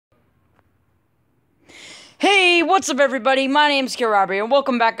Hey, what's up everybody? My name's Kirabi, and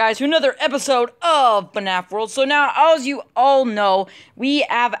welcome back guys to another episode of FNaF World. So now, as you all know, we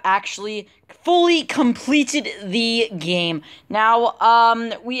have actually fully completed the game. Now,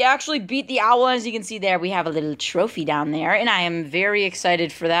 we actually beat the owl, as you can see there. We have a little trophy down there, and I am very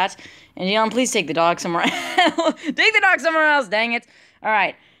excited for that. And Leon, please take the dog somewhere else. Take the dog somewhere else, dang it.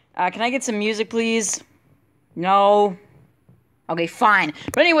 Alright, can I get some music, please? No. Okay, fine.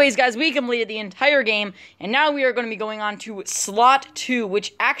 But anyways, guys, we completed the entire game, and now we are going to be going on to Slot 2,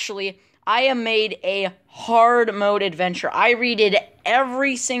 which actually, I have made a hard mode adventure. I redid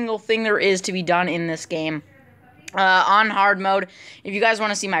every single thing there is to be done in this game on hard mode. If you guys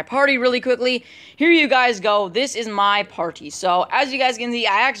want to see my party really quickly, here you guys go. This is my party. So, as you guys can see,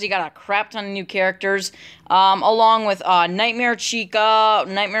 I actually got a crap ton of new characters, along with Nightmare Chica,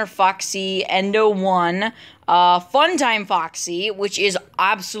 Nightmare Foxy, Endo 1, Funtime Foxy, which is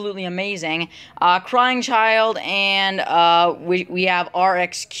absolutely amazing, Crying Child, and we have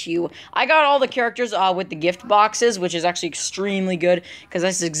RXQ. I got all the characters with the gift boxes, which is actually extremely good, because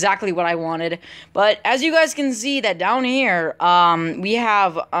this is exactly what I wanted. But as you guys can see, that down here, we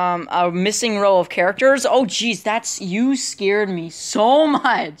have a missing row of characters. Oh, jeez, you scared me so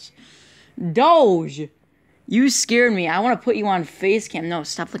much. Doge. You scared me. I want to put you on face cam. No,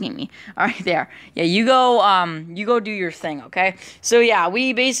 stop looking at me. All right, there. Yeah, you go do your thing, okay? So yeah,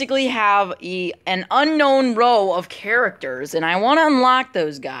 we basically have an unknown row of characters, and I want to unlock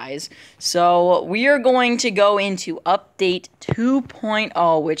those guys. So we are going to go into update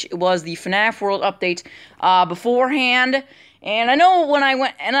 2.0, which was the FNaF World update beforehand. And I know when I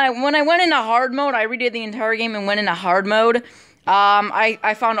went into hard mode, I redid the entire game and went into hard mode.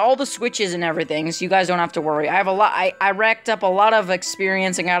 I found all the switches and everything, so you guys don't have to worry. I have I racked up a lot of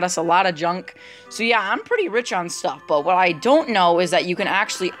experience and got us a lot of junk. So yeah, I'm pretty rich on stuff, but what I don't know is that you can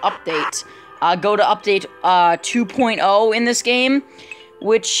actually update, go to update 2.0 in this game,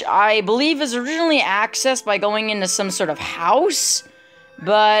 which I believe is originally accessed by going into some sort of house,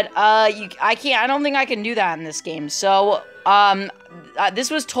 but I don't think I can do that in this game. So this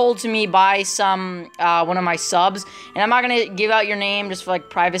was told to me by one of my subs, and I'm not gonna give out your name just for like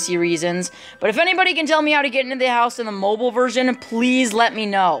privacy reasons, but if anybody can tell me how to get into the house in the mobile version, please let me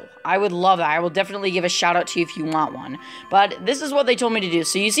know. I would love that. I will definitely give a shout out to you if you want one. But this is what they told me to do.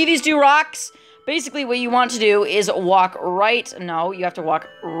 So you see these two rocks? Basically what you want to do is walk right. No, you have to walk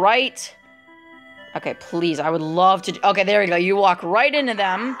right. Okay, please, I would love to. Okay, there you go. You walk right into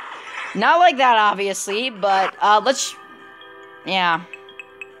them. Not like that, obviously, but yeah.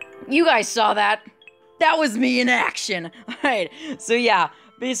 You guys saw that. That was me in action. Alright, so yeah,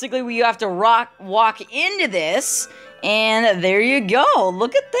 basically we have to walk into this, and there you go.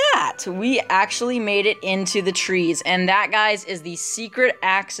 Look at that. We actually made it into the trees, and that, guys, is the secret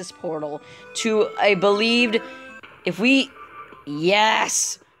access portal to, I believed,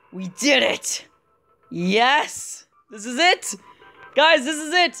 yes, we did it. Yes, this is it. Guys, this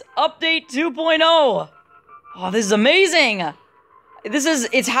is it. Update 2.0. Oh, this is amazing.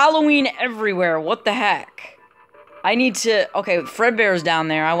 It's Halloween everywhere. What the heck? Okay, Fredbear's down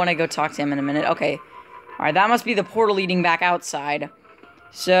there. I want to go talk to him in a minute. Okay. Alright, that must be the portal leading back outside.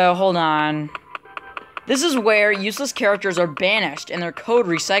 So, hold on. This is where useless characters are banished and their code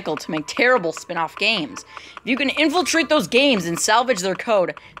recycled to make terrible spin-off games. If you can infiltrate those games and salvage their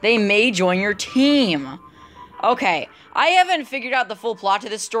code, they may join your team. Okay, I haven't figured out the full plot to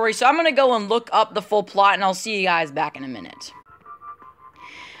this story, so I'm gonna go and look up the full plot, and I'll see you guys back in a minute.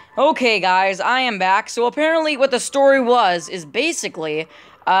 Okay, guys, I am back. So apparently what the story is basically,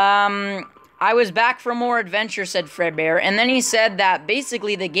 I was back for more adventure, said Fredbear, and then he said that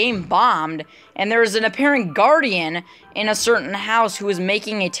basically the game bombed, and there was an apparent guardian in a certain house who was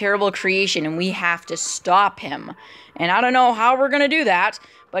making a terrible creation, and we have to stop him. And I don't know how we're gonna do that,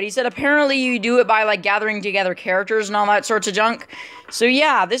 but he said apparently you do it by, like, gathering together characters and all that sorts of junk. So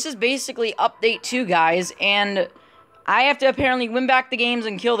yeah, this is basically update 2, guys, and I have to apparently win back the games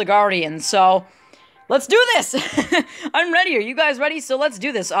and kill the guardians, so let's do this! I'm ready. Are you guys ready? So let's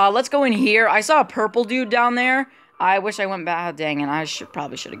do this. Let's go in here. I saw a purple dude down there. I wish I went back. Dang it, I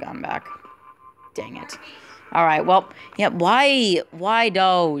probably should have gone back. Dang it. Alright, well, yeah, why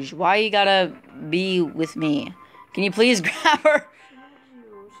Doge? Why you gotta be with me? Can you please grab her?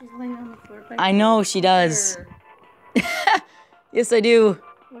 She's laying on the floor. I know, she does. Yes, I do.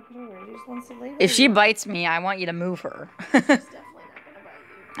 Look at her. She just wants to lay there. If she bites me, I want you to move her. She's definitely not gonna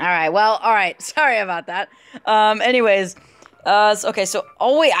bite you. Alright, well, alright. Sorry about that. Anyways. Okay, so,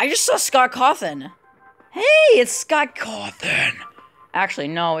 oh wait, I just saw Scott Cawthon. Hey, it's Scott Cawthon. Actually,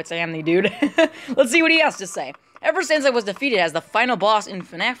 no, it's Andy, dude. Let's see what he has to say. Ever since I was defeated as the final boss in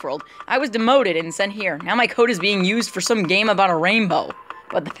FNaF World, I was demoted and sent here. Now my code is being used for some game about a rainbow,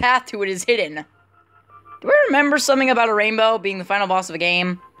 but the path to it is hidden. Do I remember something about a rainbow being the final boss of a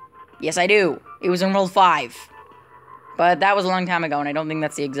game? Yes, I do. It was in World 5. But that was a long time ago, and I don't think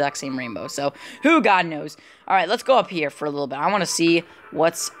that's the exact same rainbow, so who God knows. Alright, let's go up here for a little bit. I want to see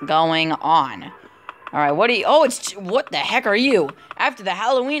what's going on. Alright, what do you... Oh, what the heck are you? After the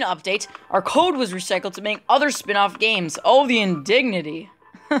Halloween update, our code was recycled to make other spin-off games. Oh, the indignity.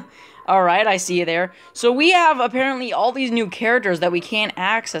 Alright, I see you there. So we have, apparently, all these new characters that we can't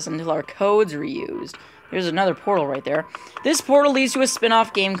access until our code's reused. There's another portal right there. This portal leads to a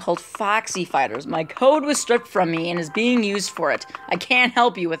spin-off game called Foxy Fighters. My code was stripped from me and is being used for it. I can't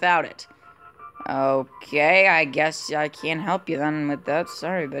help you without it. Okay, I guess I can't help you then with that.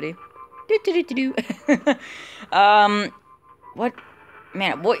 Sorry, buddy. What?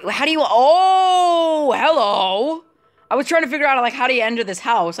 Man, what? How do you... Oh, hello. I was trying to figure out, like, how do you enter this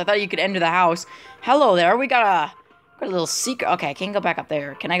house? I thought you could enter the house. Hello there. We got a little secret. Okay, I can't go back up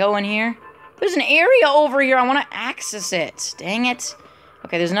there. Can I go in here? There's an area over here. I want to access it. Dang it.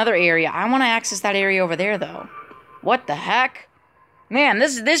 Okay, there's another area. I want to access that area over there, though. What the heck? Man,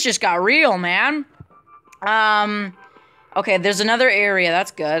 this just got real, man. Okay, there's another area.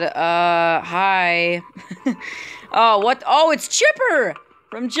 That's good. Hi. Oh, what? Oh, it's Chipper!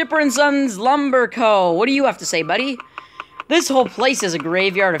 From Chipper and Sons Lumber Co. What do you have to say, buddy? This whole place is a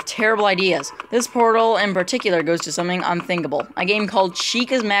graveyard of terrible ideas. This portal, in particular, goes to something unthinkable. A game called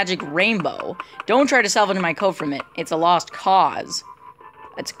Chica's Magic Rainbow. Don't try to salvage my code from it. It's a lost cause.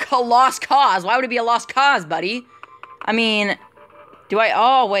 It's a lost cause? Why would it be a lost cause, buddy? I mean, do I...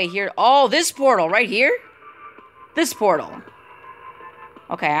 Oh, wait, here... Oh, this portal, right here? This portal.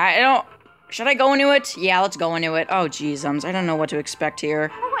 Okay, I don't... Should I go into it? Yeah, let's go into it. Oh, jeez, I don't know what to expect here.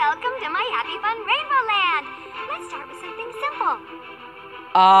 Welcome to my Happy Fun Rainbow Land. Let's start with something simple.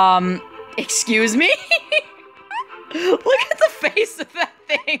 Excuse me? Look at the face of that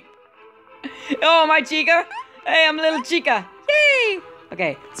thing. Oh, my Chica. Hey, I'm little Chica. Yay.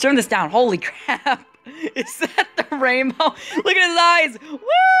 Okay, let's turn this down. Holy crap. Is that the rainbow? Look at his eyes.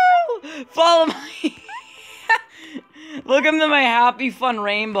 Woo! Follow my... Welcome to my Happy Fun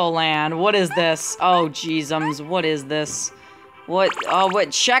Rainbow Land. What is this? Oh, jeezums. What is this? What? Oh,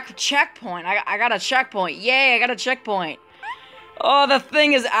 what? Checkpoint. I got a checkpoint. Yay, I got a checkpoint. Oh, the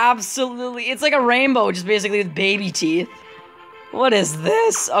thing is absolutely... It's like a rainbow, just basically with baby teeth. What is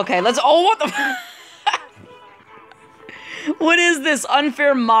this? Okay, let's... Oh, what the... What is this?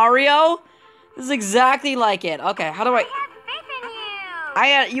 Unfair Mario? This is exactly like it. Okay, how do I... I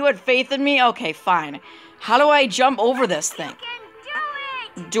had faith in you. You had faith in me? Okay, fine. How do I jump over this thing? You can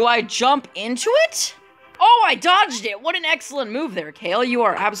do it. Do I jump into it? Oh, I dodged it. What an excellent move there, Kale. You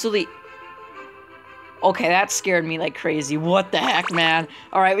are absolutely... Okay, that scared me like crazy. What the heck, man?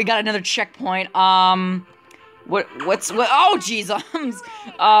 All right, we got another checkpoint. What? Oh, jeez.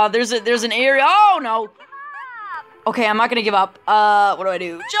 There's an area. Oh, no. Okay, I'm not gonna give up. What do I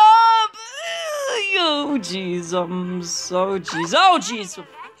do? Jump! Oh, jeez. Oh, jeez. Oh, jeez.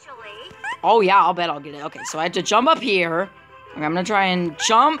 Oh, yeah, I'll bet I'll get it. Okay, so I have to jump up here. Okay, I'm gonna try and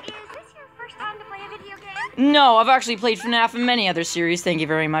jump. Is this your first time to play a video game? No, I've actually played FNaF and many other series. Thank you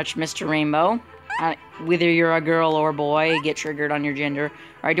very much, Mr. Rainbow. Whether you're a girl or a boy, get triggered on your gender.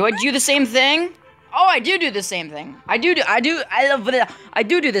 All right, do I do the same thing? Oh, I do the same thing. I do the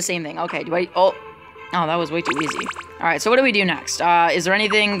same thing. Okay, do I... Oh, that was way too easy. All right, so what do we do next? Is there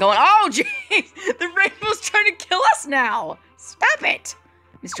anything going... Oh, jeez! The rainbow's trying to kill us now! Stop it!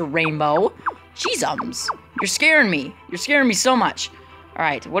 Mr. Rainbow. Jeezums. You're scaring me. You're scaring me so much. All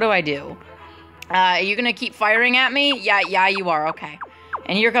right, what do I do? Are you gonna keep firing at me? Yeah, you are. Okay.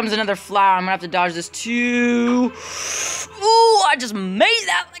 And here comes another flower. I'm gonna have to dodge this too. Ooh, I just made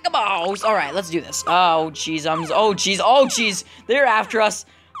that like a boss. All right, let's do this. Oh, jeezums. Oh, jeez. Oh, jeez. They're after us.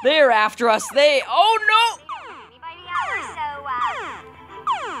 They're after us. Oh,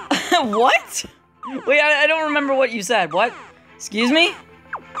 no. What? Wait, I don't remember what you said. What? Excuse me?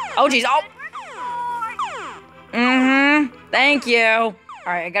 Oh, jeez. Oh. Thank you. All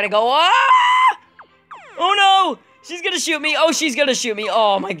right, I gotta go. Ah! Oh, no. She's gonna shoot me. Oh, she's gonna shoot me.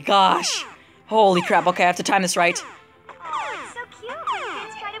 Oh, my gosh. Holy crap. Okay, I have to time this right. Oh, it's so cute.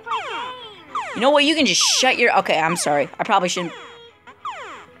 Let's try to play games. You know what? You can just shut your... Okay, I'm sorry. I probably shouldn't...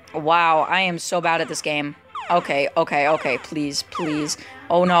 Wow, I am so bad at this game. Okay. Please.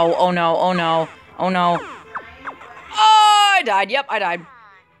 Oh, no. Oh, no. Oh, I died. Yep, I died.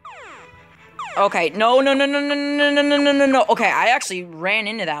 Okay, no. Okay, I actually ran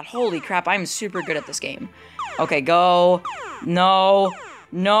into that. Holy crap, I'm super good at this game. Okay, go. No.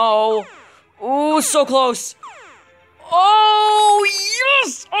 Ooh, so close. Oh,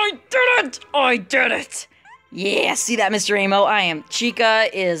 yes! I did it! I did it! Yeah, see that, Mr. Amo? Chica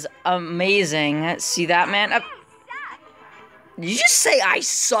is amazing. See that, man? Did you just say I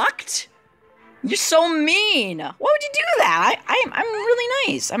sucked? You're so mean. Why would you do that? I'm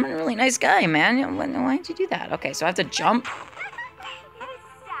really nice. I'm a really nice guy, man. Why'd you do that? Okay, so I have to jump.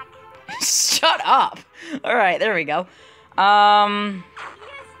 Shut up. All right, there we go.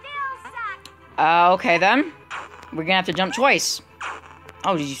 Okay then. We're gonna have to jump twice.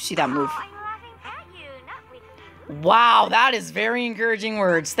 Oh, did you see that move? Wow, that is very encouraging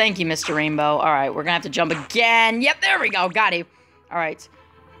words. Thank you, Mr. Rainbow. All right, we're gonna have to jump again. Yep, there we go. Got it. All right.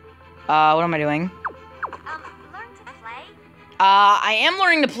 What am I doing? Learn to play. I am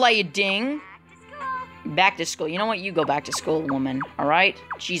learning to play, ding. Back to school. You know what? You go back to school, woman. All right?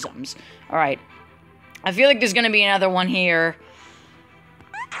 Jeezums. All right. I feel like there's gonna be another one here.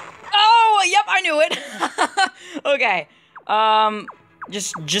 Oh, yep, I knew it. Okay.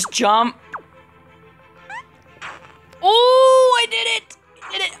 Just jump. Oh, I did it.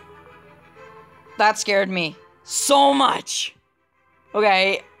 Did it. That scared me so much.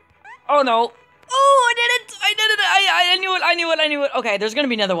 Okay. Oh no. Oh, I did it. I did it. I knew it. I knew it. I knew it. Okay, there's gonna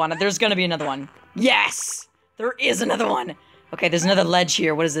be another one. There's gonna be another one. Yes! There is another one. Okay, there's another ledge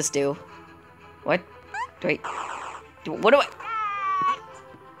here. What does this do? What? Wait. What do I...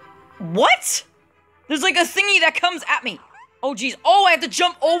 What? There's like a thingy that comes at me. Oh, jeez. Oh, I have to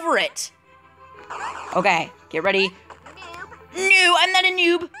jump over it. Okay, get ready. No, I'm not a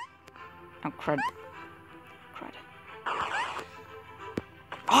noob. Oh, crud.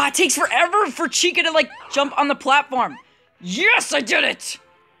 Oh, it takes forever for Chica to, like, jump on the platform. Yes, I did it!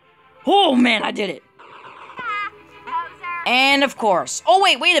 Oh, man, I did it. And, of course... Oh,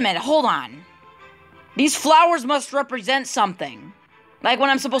 wait a minute. Hold on. These flowers must represent something. Like, when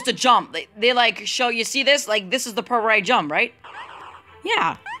I'm supposed to jump. They like, show... You see this? Like, this is the part where I jump, right?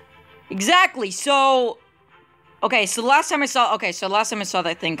 Yeah. Exactly. So... Okay, so last time I saw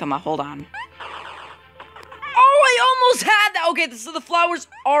that thing come up. Hold on. Oh, I almost had that! Okay, so the flowers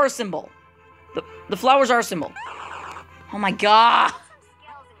are a symbol. The flowers are a symbol. Oh my god!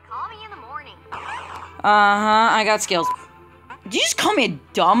 I got skills. Did you just call me a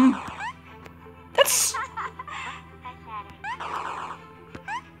dumb? That's...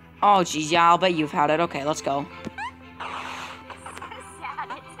 Oh, geez, yeah, I'll bet you've had it. Okay, let's go.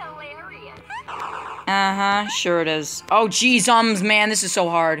 Sure it is. Oh, geez, man, this is so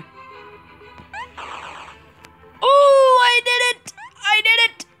hard. Oh, I did it! I did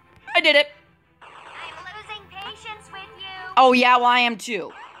it! I did it! I'm losing patience with you. Oh, yeah, well, I am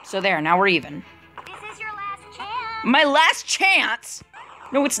too. So there, now we're even. This is your last chance. My last chance?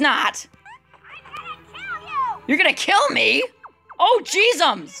 No, it's not. I'm gonna kill you. You're gonna kill me? Oh,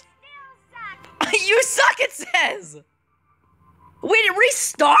 jeezums! You suck, it says! Wait, it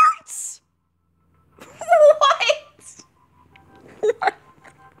restarts? What? What?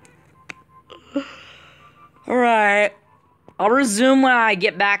 Alright. I'll resume when I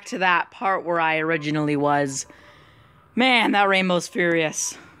get back to that part where I originally was. Man, that rainbow's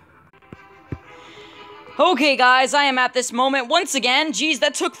furious. Okay, guys, I am at this moment once again. Geez,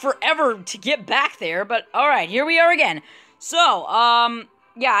 that took forever to get back there, but alright, here we are again. So,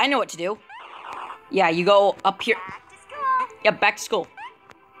 yeah, I know what to do. Yeah, you go up here. Back to school. Yep, back to school.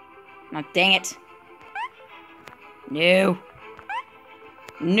 Oh, dang it. No.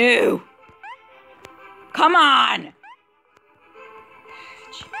 No. Come on!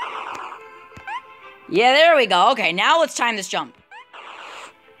 Yeah, there we go. Okay, now let's time this jump.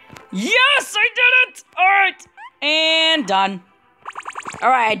 Yes, I did it! Alright. And done.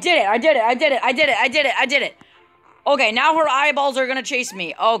 Alright, I did it. I did it. I did it. I did it. I did it. I did it. Okay, now her eyeballs are gonna chase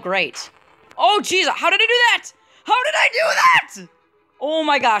me. Oh, great. Oh, jeez. How did I do that? How did I do that? Oh,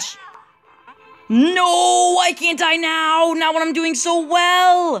 my gosh. No, I can't die now. Not when I'm doing so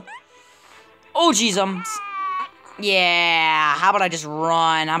well. Oh, jeez. Yeah, how about I just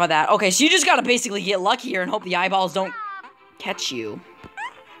run? How about that? Okay, so you just gotta basically get lucky here and hope the eyeballs don't catch you.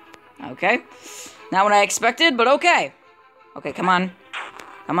 Okay. Not what I expected, but okay. Okay, come on.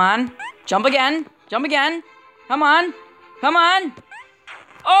 Come on. Jump again. Jump again. Come on. Come on.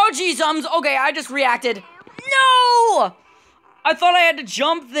 Oh, jeez, okay, I just reacted. No! I thought I had to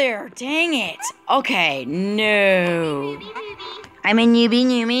jump there. Dang it. Okay, no. I'm a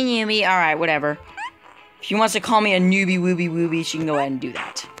newbie. Alright, whatever. If she wants to call me a newbie, she can go ahead and do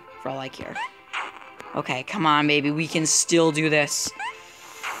that. For all I care. Okay, come on, baby. We can still do this.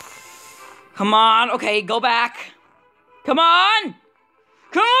 Come on. Okay, go back. Come on!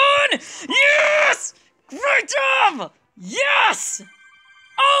 Come on! Yes! Great job! Yes!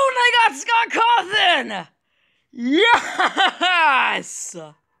 Oh, and I got Scott Cawthon! Yes!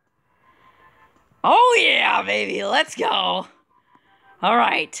 Oh yeah, baby, let's go.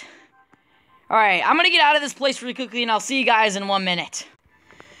 Alright. Alright, I'm gonna get out of this place really quickly and I'll see you guys in 1 minute.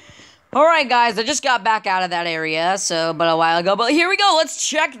 Alright guys, I just got back out of that area, but a while ago, but here we go, let's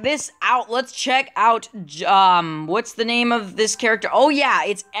check this out, what's the name of this character? Oh yeah,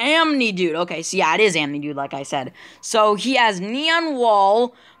 it's Amni Dude, okay, so yeah, it is Amni Dude, like I said. So, he has Neon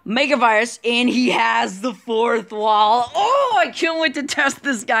Wall, Megavirus, and he has the 4th wall. Oh, I can't wait to test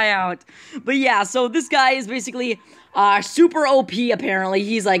this guy out. But yeah, so this guy is basically, super OP, apparently,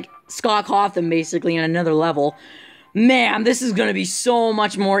 he's like Scott Cawthon, basically, in another level. Man, this is gonna be so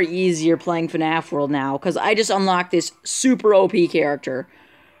much more easier playing FNaF World now, because I just unlocked this super OP character.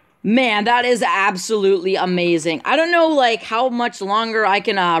 Man, that is absolutely amazing. I don't know, like, how much longer I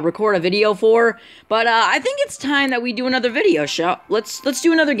can, record a video for, but, I think it's time that we do another video show. Let's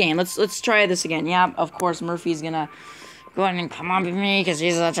do another game. Let's try this again. Yeah, of course, Murphy's gonna go ahead and come on with me, because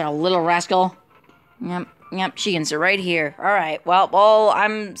he's such a little rascal. Yep, she can sit right here. Alright, well,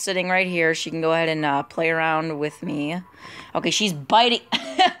 I'm sitting right here. She can go ahead and play around with me. Okay, she's biting.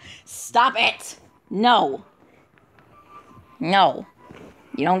 Stop it! No. No.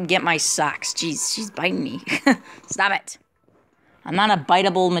 You don't get my socks. Jeez, she's biting me. Stop it. I'm not a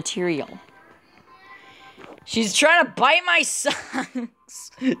biteable material. She's trying to bite my socks.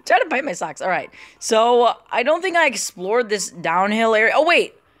 Trying to bite my socks. Alright, so I don't think I explored this downhill area. Oh,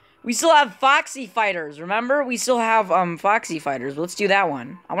 wait. We still have Foxy Fighters, remember? We still have, Foxy Fighters. Let's do that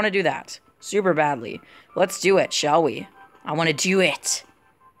one. I want to do that. Super badly. Let's do it, shall we? I want to do it.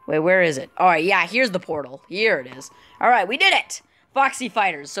 Wait, where is it? Alright, yeah, here's the portal. Here it is. Alright, we did it! Foxy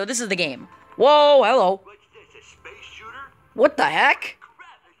Fighters, so this is the game. Whoa, hello. What's this, a space shooter? What the heck?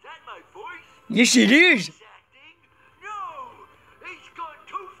 Crap, is that my voice? Yes, it is. He's acting? No! He's gone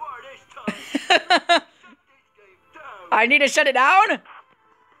too far this time. Shut this game down. I need to shut it down?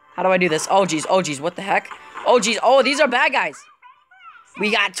 How do I do this? Oh, jeez, what the heck? Oh, jeez, oh, these are bad guys. We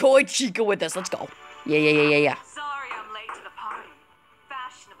got Toy Chica with us, let's go. Yeah. Sorry I'm late to the party.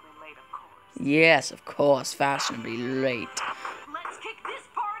 Fashionably late, of course. Yes, of course, fashionably late. Let's kick this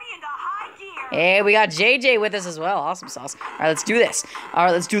party into high gear. Hey, we got JJ with us as well, awesome sauce. Alright, let's do this.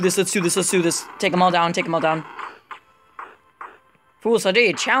 Alright, let's do this. Take them all down. Fools, how dare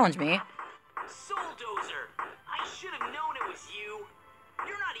you challenge me? Souldozer, I should have known it was you.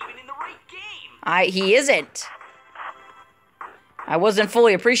 You're not even in the right game. He isn't. I wasn't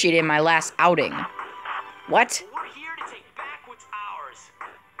fully appreciated in my last outing. What? We're here to take back what's ours.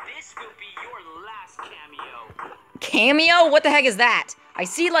 This will be your last cameo. Cameo? What the heck is that? I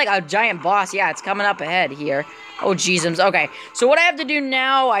see like a giant boss. Yeah, it's coming up ahead here. Oh, jeezums. Okay, so what I have to do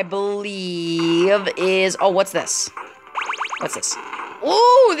now, I believe, is... Oh, what's this? What's this?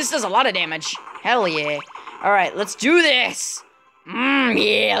 Ooh, this does a lot of damage. Hell yeah. Alright, let's do this.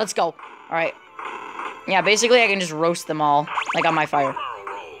 Yeah, let's go. Alright. Yeah, basically I can just roast them all, like on my fire.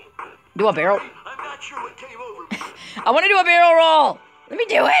 Do a barrel... I'm not sure what came over me. I want to do a barrel roll! Let me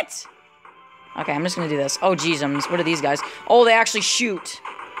do it! Okay, I'm just gonna do this. Oh, jeezums. What are these guys? Oh, they actually shoot.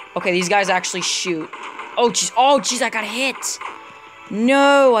 Okay, these guys actually shoot. Oh, jeez, I got hit.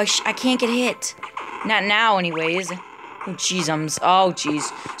 No, I can't get hit. Not now, anyways. Oh, jeezums. Oh,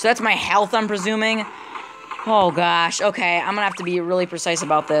 jeez. So that's my health, I'm presuming. Oh, gosh. Okay, I'm gonna have to be really precise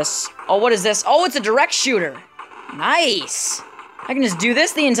about this. Oh, what is this? Oh, it's a direct shooter. Nice. I can just do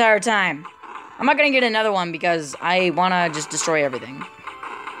this the entire time. I'm not gonna get another one because I wanna just destroy everything.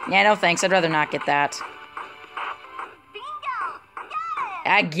 Yeah, no thanks. I'd rather not get that. Bingo! Got it!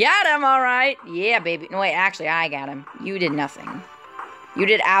 I got him, alright. Yeah, baby. No, wait, actually, I got him. You did nothing. You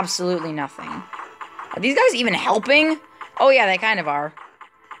did absolutely nothing. Are these guys even helping? Oh, yeah, they kind of are.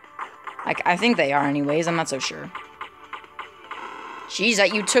 I think they are anyways. I'm not so sure. Jeez,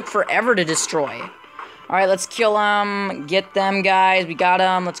 that you took forever to destroy. Alright, let's kill them. Get them, guys. We got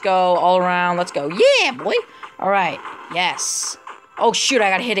them. Let's go all around. Let's go. Yeah, boy. Alright. Yes. Oh, shoot. I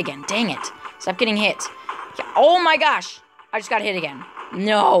got hit again. Dang it. Stop getting hit. Yeah. Oh, my gosh. I just got hit again.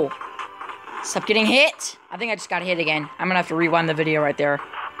 No. Stop getting hit. I think I just got hit again. I'm gonna have to rewind the video right there.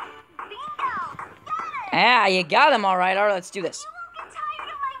 Bingo! Got it! Ah, you got him, alright. Alright, let's do this. You won't get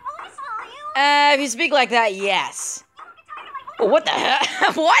tired of my voice, will you? If you speak like that, yes. You won't get tired of my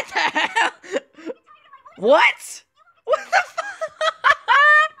voice? Oh, what the hell? What the hell? What? What the fuck?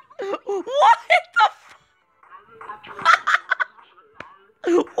 What the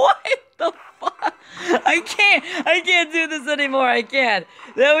fuck? What the fuck? I can't do this anymore. I can't.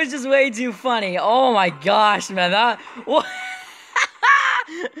 That was just way too funny. Oh my gosh, man. What?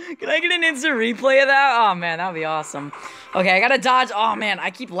 Can I get an instant replay of that? Oh man, that would be awesome. Okay, I gotta dodge. Oh man,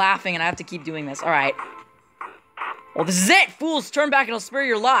 I keep laughing and I have to keep doing this. Alright. Well, this is it! Fools, turn back and I'll spare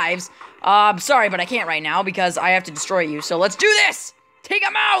your lives. I'm sorry, but I can't right now because I have to destroy you. So let's do this! Take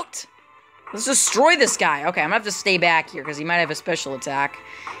him out! Let's destroy this guy. Okay, I'm gonna have to stay back here because he might have a special attack.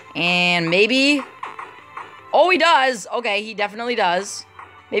 And maybe... Oh, he does! Okay, he definitely does.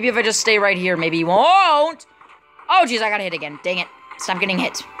 Maybe if I just stay right here, maybe he won't! Oh, jeez, I got hit again. Dang it. Stop getting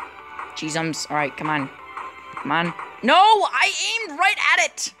hit. Jeez, alright, come on. Come on. No! I aimed right at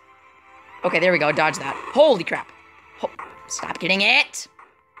it! Okay, there we go. Dodge that. Holy crap. Stop getting hit!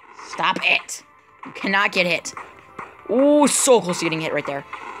 Stop it! You cannot get hit. Ooh, so close to getting hit right there.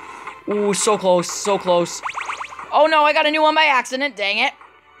 Ooh, so close, so close. Oh no, I got a new one by accident. Dang it.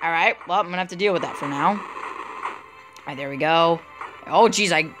 Alright, well, I'm gonna have to deal with that for now. Alright, there we go. Oh,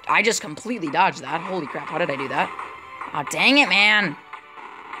 jeez, I just completely dodged that. Holy crap, how did I do that? Oh, dang it, man.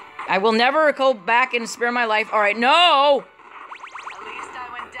 I will never go back and spare my life. Alright, no! At least I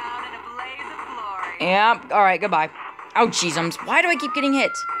went down in a blaze of glory. Yep, alright, goodbye. Oh, jeez, why do I keep getting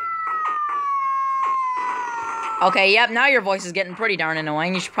hit? Okay, yep, now your voice is getting pretty darn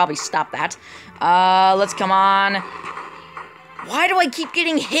annoying. You should probably stop that. Let's come on. Why do I keep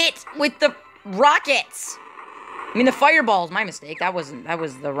getting hit with the rockets? I mean, the fireballs, my mistake. That was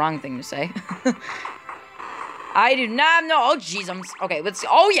the wrong thing to say. I do not know. Oh, jeez, okay, let's see.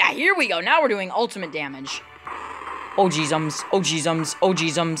 Oh, yeah, here we go. Now we're doing ultimate damage. Oh, jeez, oh, jeez, oh,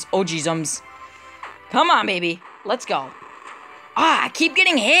 jeez, oh, jeez, Come on, baby. Let's go. Ah, I keep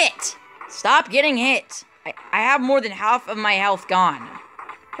getting hit. Stop getting hit. I have more than half of my health gone.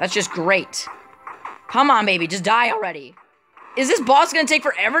 That's just great. Come on, baby. Just die already. Is this boss gonna take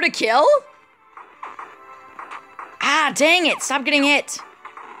forever to kill? Ah, dang it. Stop getting hit.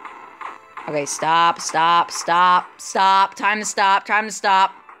 Okay, stop. Time to stop. Time to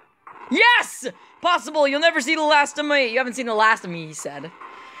stop. Yes! Possible. You'll never see the last of me. You haven't seen the last of me, he said.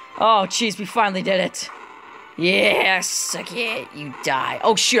 Oh, jeez. We finally did it. Yes. Suck it. You die.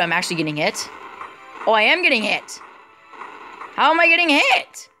 Oh, shoot. I'm actually getting hit. Oh, I am getting hit. How am I getting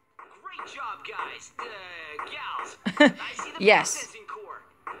hit? Great job, guys. Gals. I see the yes. processing core.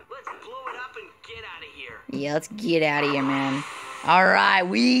 Let's blow it up and get out of here. Yeah, let's get out of here, man. Alright,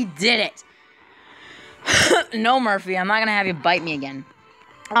 we did it. No, Murphy, I'm not gonna have you bite me again.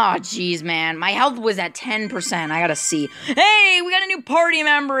 Oh, jeez, man. My health was at 10%. I gotta see. Hey, we got a new party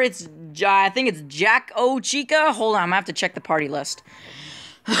member. It's, I think it's Jack O Chica. Hold on, I'm gonna have to check the party list.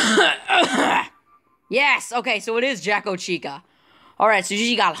 Yes, okay, so it is Jack O Chica. Alright, so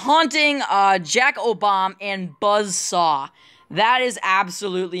you got Haunting, Jack O Bomb, and Buzzsaw. That is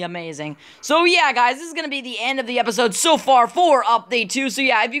absolutely amazing. So yeah, guys, this is going to be the end of the episode so far for Update 2. So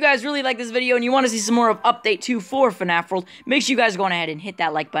yeah, if you guys really like this video and you want to see some more of Update 2 for FNaF World, make sure you guys go on ahead and hit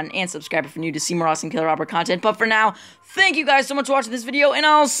that like button and subscribe if you're new to see more awesome Killer Robber content. But for now, thank you guys so much for watching this video, and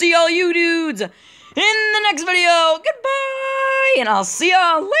I'll see all you dudes in the next video. Goodbye, and I'll see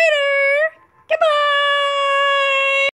y'all later.